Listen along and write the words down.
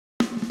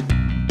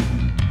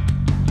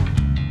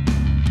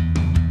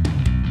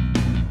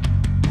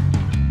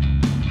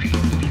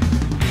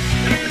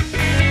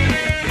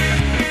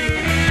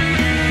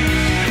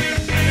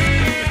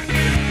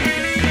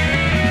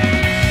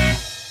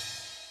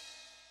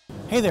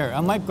Hey there,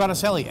 I'm Mike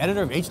Grotticelli,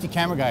 editor of HD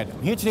Camera Guide.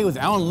 I'm here today with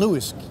Alan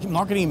Lewis,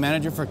 marketing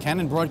manager for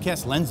Canon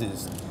Broadcast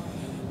Lenses.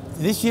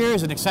 This year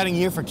is an exciting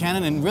year for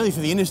Canon and really for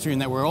the industry in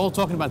that we're all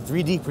talking about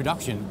 3D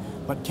production,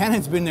 but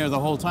Canon's been there the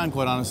whole time,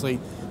 quite honestly.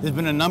 There's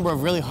been a number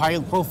of really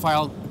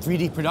high-profile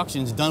 3D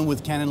productions done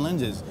with Canon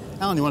lenses.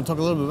 Alan, you want to talk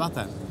a little bit about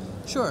that?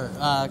 Sure.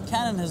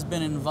 Canon has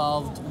been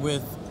involved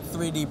with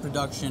 3D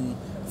production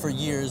for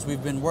years.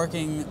 We've been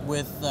working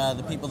with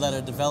the people that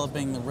are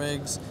developing the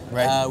rigs.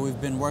 Right. We've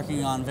been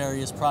working on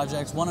various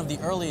projects. One of the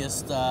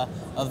earliest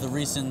of the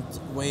recent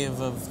wave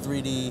of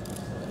 3D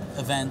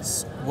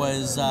events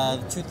was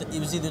it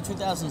was either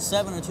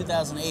 2007 or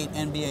 2008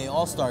 NBA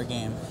All-Star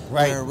Game,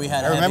 right, where we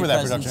had I remember heavy that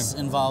presence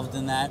production involved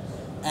in that.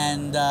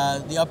 And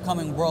the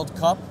upcoming World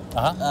Cup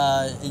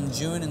in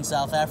June in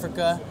South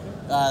Africa,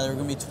 there are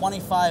going to be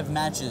 25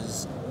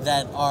 matches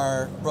that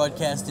are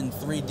broadcast in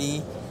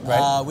 3D.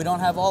 Right. We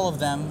don't have all of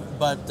them,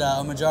 but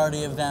a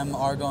majority of them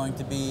are going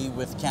to be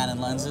with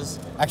Canon lenses.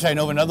 Actually, I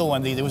know of another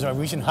one. There was a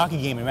recent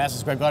hockey game in Madison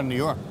Square Garden, New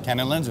York,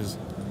 Canon lenses.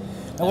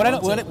 Now,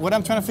 what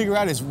I'm trying to figure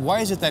out is why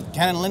is it that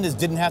Canon lenses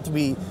didn't have to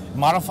be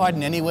modified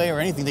in any way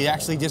or anything? They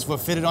actually just were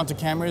fitted onto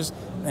cameras,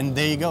 and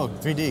there you go,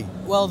 3D.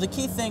 Well, the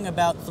key thing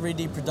about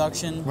 3D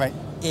production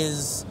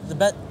is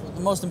the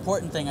most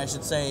important thing, I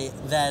should say,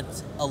 that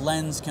a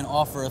lens can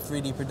offer a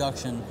 3D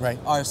production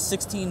are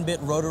 16-bit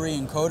rotary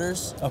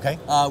encoders,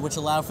 which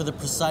allow for the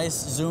precise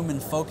zoom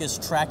and focus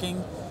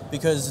tracking,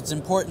 because it's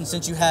important,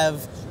 since you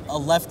have a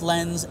left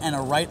lens and a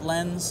right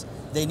lens,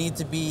 they need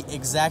to be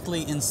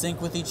exactly in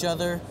sync with each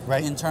other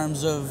in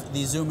terms of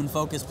the zoom and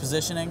focus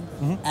positioning,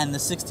 and the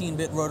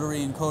 16-bit rotary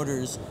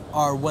encoders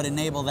are what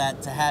enable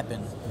that to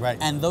happen.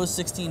 And those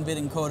 16-bit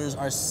encoders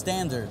are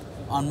standard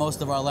on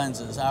most of our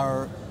lenses.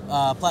 Our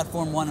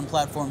Platform 1 and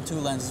Platform 2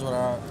 lenses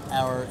are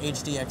our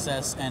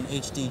HDXS and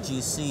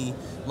HDGC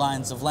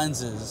lines of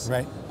lenses.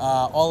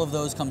 All of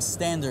those come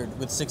standard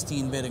with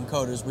 16-bit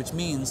encoders, which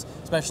means,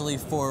 especially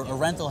for a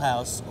rental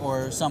house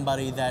or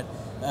somebody that,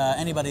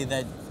 anybody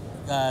that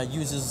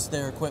uses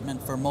their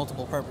equipment for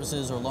multiple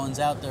purposes or loans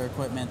out their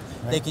equipment,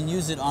 they can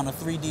use it on a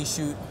 3D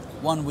shoot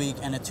one week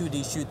and a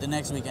 2D shoot the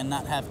next week and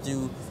not have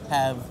to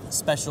have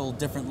special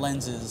different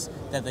lenses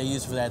that they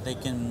use for that. They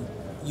can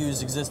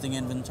use existing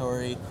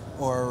inventory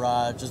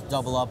or just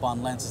double up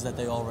on lenses that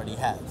they already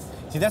have.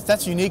 See,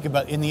 that's unique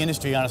about in the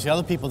industry, honestly.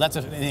 Other people, that's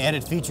an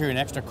added feature, an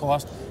extra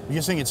cost. You're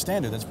just saying it's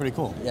standard. That's pretty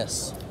cool.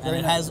 Yes, and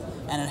it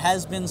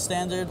has been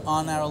standard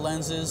on our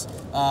lenses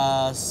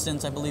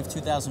since, I believe,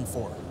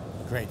 2004.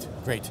 Great,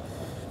 great.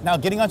 Now,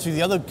 getting on to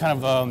the other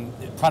kind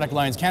of product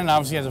lines, Canon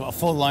obviously has a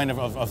full line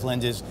of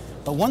lenses,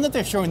 but one that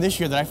they're showing this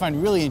year that I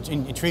find really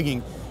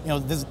intriguing, you know,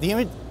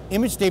 the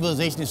image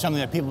stabilization is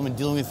something that people have been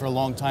dealing with for a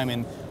long time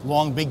in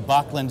long, big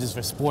Bach lenses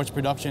for sports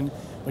production,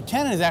 but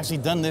Canon has actually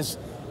done this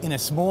in a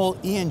small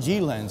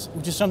ENG lens,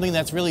 which is something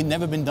that's really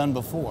never been done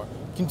before.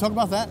 Can you talk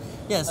about that?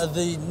 Yes,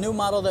 the new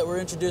model that we're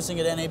introducing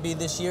at NAB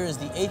this year is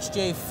the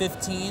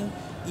HJ15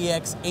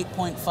 EX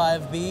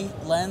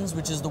 8.5B lens,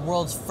 which is the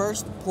world's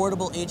first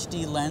portable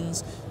HD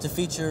lens to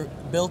feature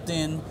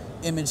built-in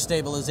image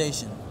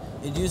stabilization.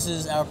 It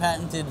uses our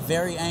patented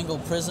vari-angle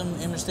prism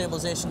image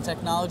stabilization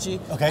technology.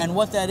 And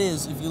what that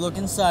is, if you look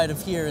inside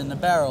of here in the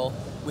barrel,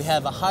 we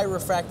have a high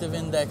refractive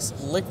index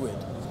liquid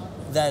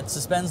that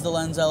suspends the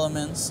lens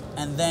elements,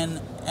 and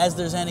then as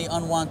there's any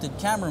unwanted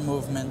camera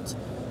movement,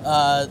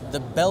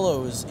 the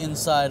bellows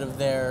inside of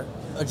there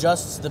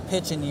adjusts the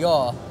pitch and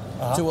yaw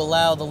to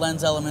allow the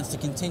lens elements to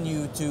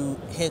continue to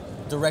hit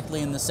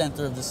directly in the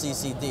center of the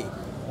CCD.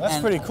 That's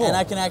pretty cool. And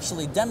I can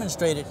actually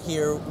demonstrate it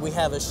here. We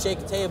have a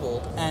shake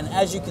table, and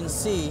as you can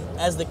see,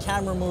 as the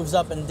camera moves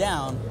up and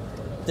down,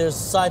 there's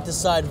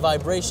side-to-side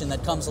vibration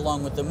that comes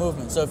along with the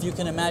movement. So if you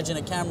can imagine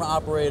a camera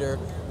operator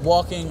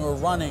walking or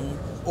running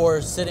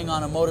or sitting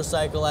on a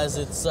motorcycle as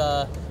it's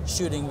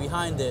shooting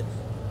behind it,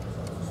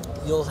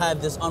 you'll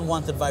have this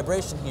unwanted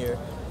vibration here.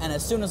 And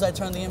as soon as I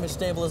turn the image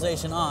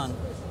stabilization on,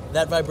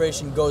 that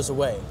vibration goes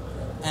away.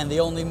 And the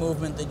only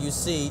movement that you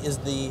see is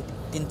the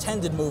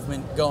intended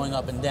movement going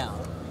up and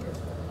down.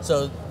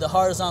 So the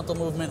horizontal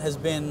movement has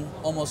been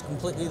almost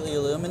completely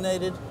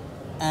eliminated,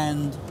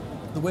 and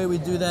the way we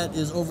do that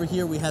is over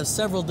here we have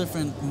several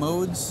different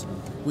modes.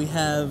 We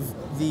have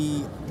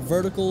the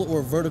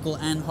vertical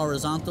and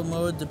horizontal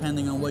mode,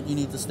 depending on what you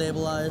need to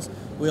stabilize.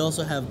 We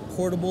also have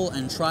portable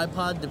and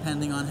tripod,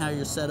 depending on how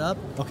you're set up.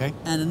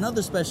 And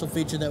another special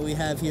feature that we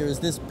have here is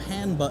this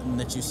pan button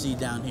that you see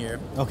down here.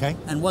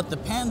 And what the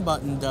pan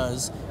button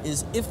does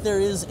is, if there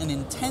is an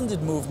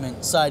intended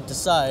movement side to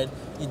side,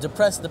 you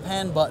depress the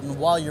pan button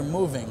while you're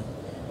moving,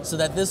 so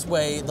that this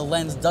way the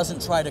lens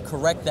doesn't try to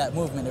correct that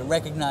movement. It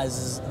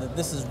recognizes that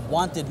this is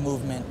wanted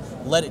movement,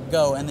 let it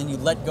go, and then you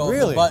let go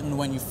of the button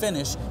when you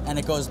finish, and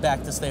it goes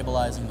back to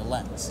stabilizing the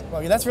lens.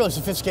 Well, that's really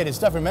sophisticated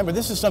stuff. Remember,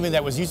 this is something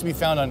that used to be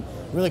found on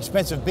really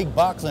expensive big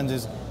box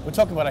lenses. We're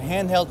talking about a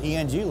handheld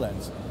ENG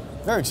lens.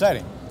 Very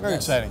exciting, very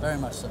exciting. Very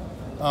much so.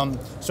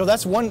 So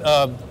that's one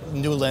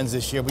new lens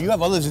this year, but you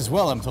have others as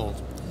well, I'm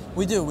told.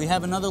 We do. We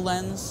have another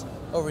lens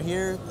over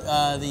here,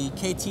 the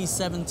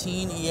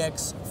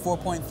KT17EX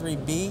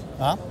 4.3B,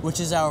 which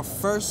is our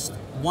first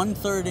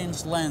 1/3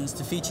 inch lens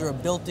to feature a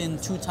built-in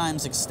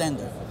 2x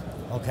extender.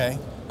 Okay.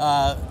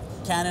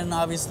 Canon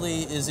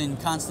obviously is in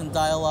constant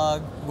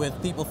dialogue with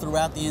people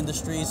throughout the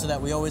industry so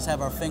that we always have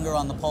our finger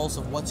on the pulse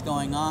of what's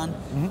going on.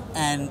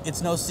 And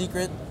it's no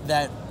secret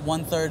that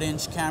 1/3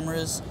 inch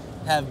cameras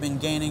have been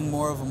gaining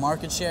more of a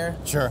market share.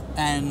 Sure.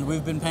 And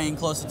we've been paying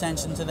close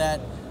attention to that.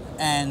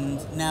 And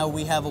now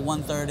we have a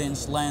 1/3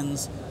 inch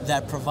lens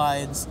that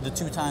provides the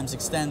 2x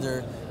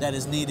extender that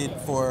is needed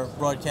for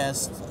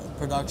broadcast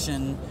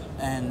production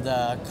and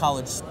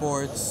college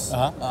sports,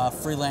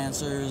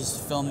 freelancers,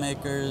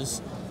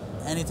 filmmakers,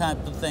 any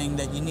type of thing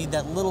that you need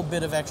that little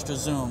bit of extra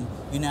zoom.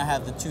 You now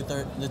have the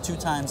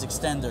 2x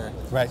extender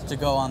to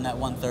go on that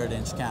 1/3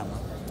 inch camera.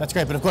 That's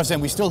great, but of course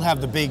then we still have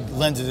the big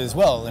lenses as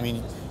well. I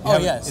mean,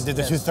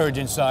 the 2/3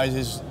 inch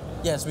sizes.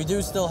 Yes, we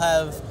do still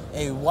have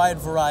a wide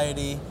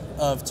variety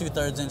of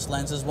 2/3 inch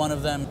lenses. One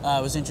of them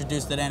was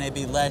introduced at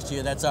NAB last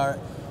year. That's our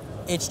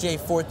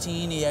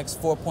HJ14EX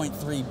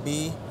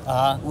 4.3B,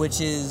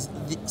 which is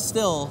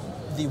still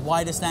the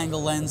widest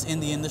angle lens in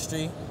the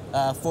industry,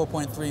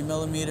 4.3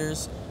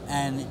 millimeters,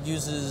 and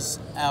uses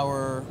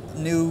our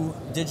new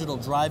digital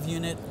drive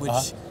unit,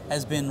 which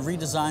has been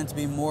redesigned to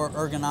be more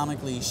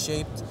ergonomically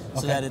shaped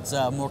so that it's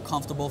more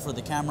comfortable for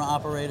the camera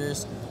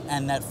operators.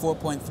 And that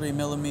 4.3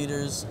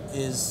 millimeters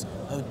is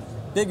a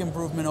big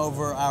improvement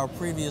over our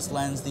previous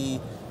lens, the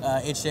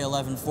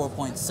HJ11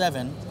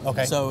 4.7.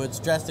 So it's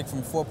drastic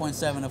from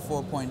 4.7 to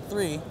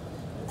 4.3.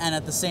 And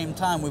at the same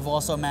time, we've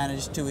also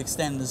managed to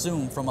extend the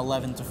zoom from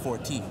 11 to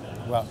 14.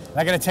 Well,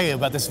 I got to tell you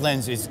about this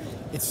lens. It's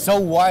so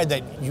wide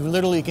that you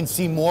literally can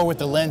see more with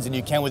the lens than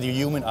you can with your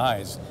human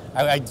eyes.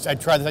 I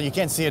tried this. You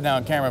can't see it now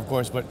on camera, of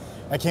course, but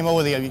I came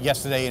over there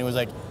yesterday and it was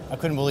like, I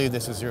couldn't believe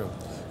this is true.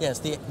 Yes,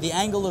 the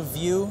angle of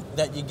view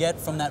that you get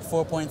from that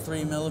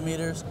 4.3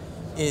 millimeters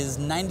is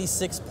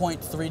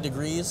 96.3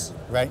 degrees,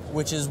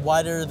 which is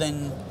wider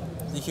than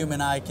the human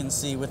eye can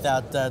see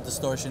without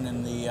distortion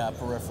in the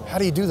peripheral. How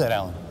do you do that,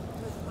 Alan?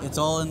 It's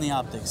all in the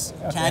optics.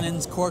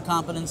 Canon's core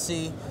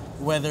competency,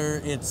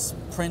 whether it's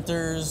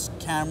printers,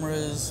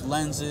 cameras,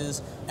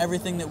 lenses,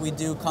 everything that we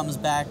do comes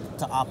back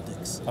to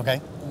optics.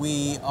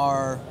 We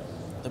are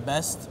the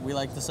best. We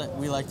like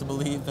to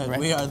believe that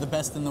we are the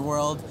best in the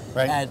world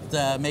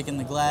at making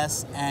the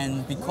glass,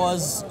 and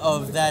because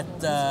of that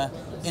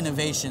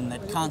innovation,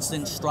 that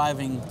constant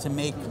striving to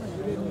make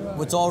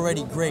what's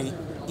already great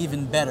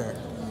even better,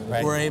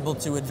 we're able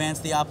to advance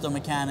the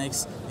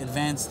optomechanics,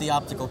 advance the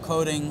optical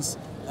coatings,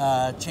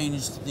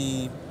 change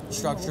the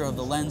structure of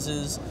the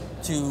lenses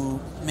to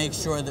make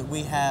sure that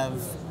we have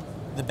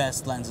the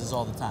best lenses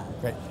all the time.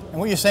 And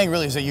what you're saying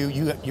really is that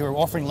you're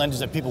offering lenses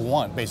that people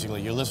want,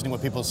 basically. You're listening to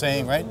what people are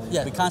saying, right?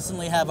 Yeah, we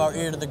constantly have our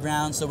ear to the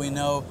ground so we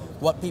know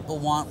what people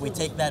want. We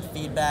take that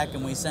feedback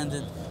and we send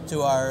it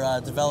to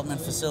our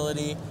development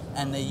facility,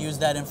 and they use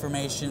that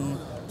information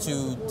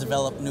to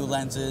develop new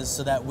lenses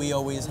so that we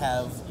always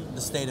have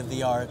the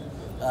state-of-the-art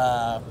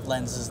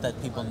lenses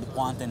that people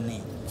want and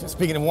need. So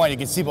speaking of wine, you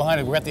can see behind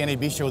it, we're at the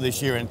NAB show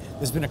this year, and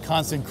there's been a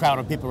constant crowd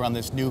of people around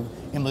this new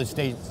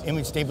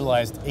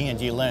image-stabilized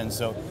ANG lens.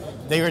 So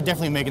they are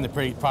definitely making the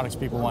pretty products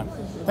people want.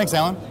 Thanks,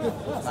 Alan.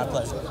 My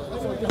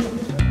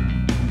pleasure.